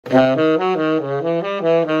So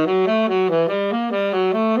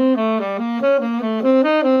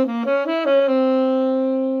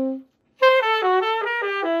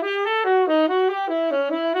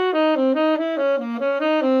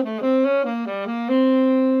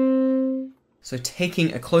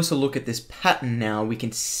taking a closer look at this pattern now, we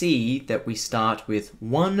can see that we start with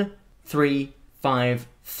 1, 3, 5,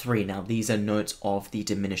 3. Now these are notes of the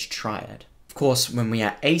diminished triad. Of course, when we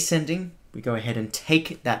are ascending, we go ahead and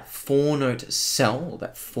take that 4-note cell, or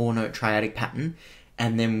that 4-note triadic pattern,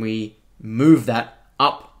 and then we move that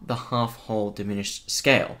up the half-whole diminished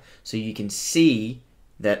scale. So you can see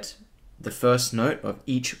that the first note of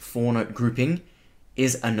each 4-note grouping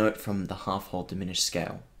is a note from the half-whole diminished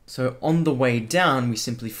scale. So on the way down, we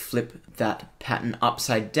simply flip that pattern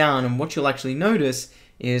upside down, and what you'll actually notice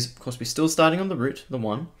is, of course, we're still starting on the root, the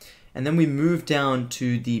 1, and then we move down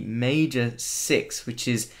to the major 6, which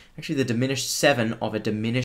is actually the diminished 7 of a diminished